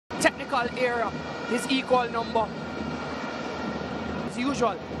physical area is equal number. As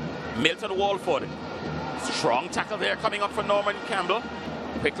usual. Milton Walford. Strong tackle there coming up for Norman Campbell.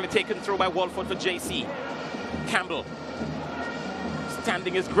 Quickly taken through by Walford for JC. Campbell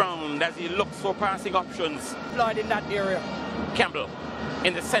standing his ground as he looks for passing options. Blood in that area. Campbell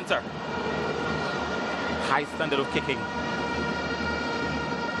in the center. High standard of kicking.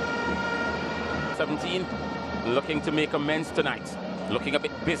 17 looking to make amends tonight. Looking a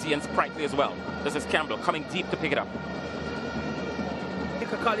bit busy and sprightly as well. This is Campbell coming deep to pick it up.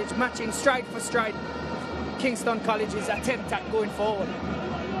 College matching stride for stride Kingston College's attempt at going forward.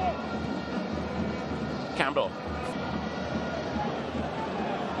 Campbell.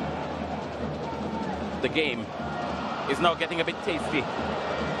 The game is now getting a bit tasty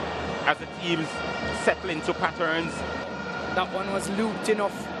as the teams settle into patterns. That one was looped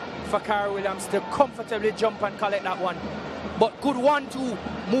enough for Cara Williams to comfortably jump and collect that one. But good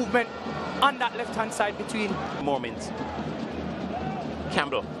 1-2 movement on that left-hand side between. Moment.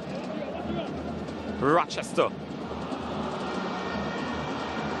 Campbell. Rochester.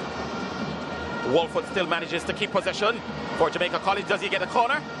 Walford still manages to keep possession for Jamaica College. Does he get a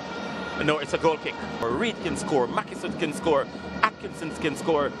corner? No, it's a goal kick. Reed can score, Mackison can score, Atkinson can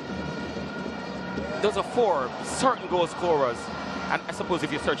score. Those are 4 certain goal scorers. And I suppose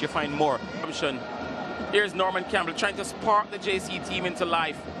if you search, you find more. Here's Norman Campbell trying to spark the JC team into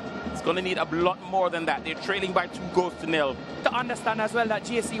life. It's going to need a lot more than that. They're trailing by 2-0. To understand as well that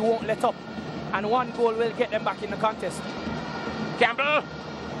JC won't let up. And 1 goal will get them back in the contest. Campbell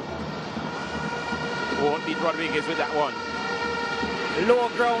won't beat Rodriguez with that one. Low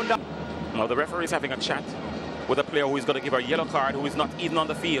ground. Now the referee is having a chat with a player who is going to give a yellow card who is not even on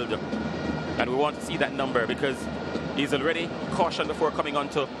the field. And we want to see that number because he's already cautioned before coming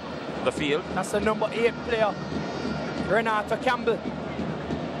onto the field. That's the number 8 player, Renato Campbell.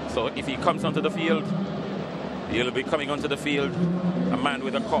 So if he comes onto the field, he'll be coming onto the field, a man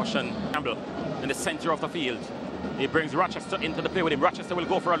with a caution. Campbell in the center of the field. He brings Rochester into the play with him. Rochester will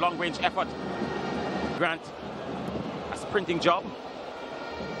go for a long-range effort. Grant, a sprinting job,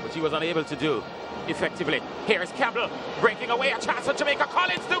 which he was unable to do effectively. Here is Campbell breaking away, a chance for Jamaica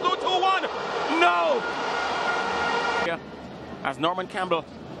College to go 2-1. No! As Norman Campbell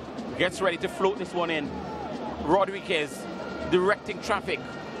gets ready to float this one in, Rodriguez directing traffic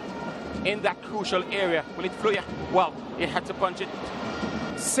in that crucial area. Will it flow? Well, he had to punch it.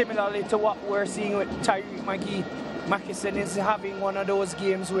 Similarly to what we're seeing with Tyreek McGee, Mackison is having one of those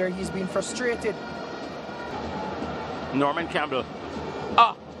games where he's been frustrated. Norman Campbell.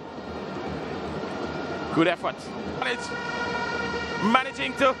 Good effort.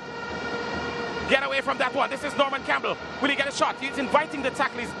 Managing to get away from that one. This is Norman Campbell. Will he get a shot? He's inviting the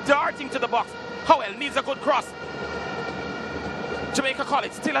tackle. He's darting to the box. Howell needs a good cross. Jamaica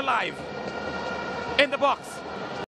College still alive in the box.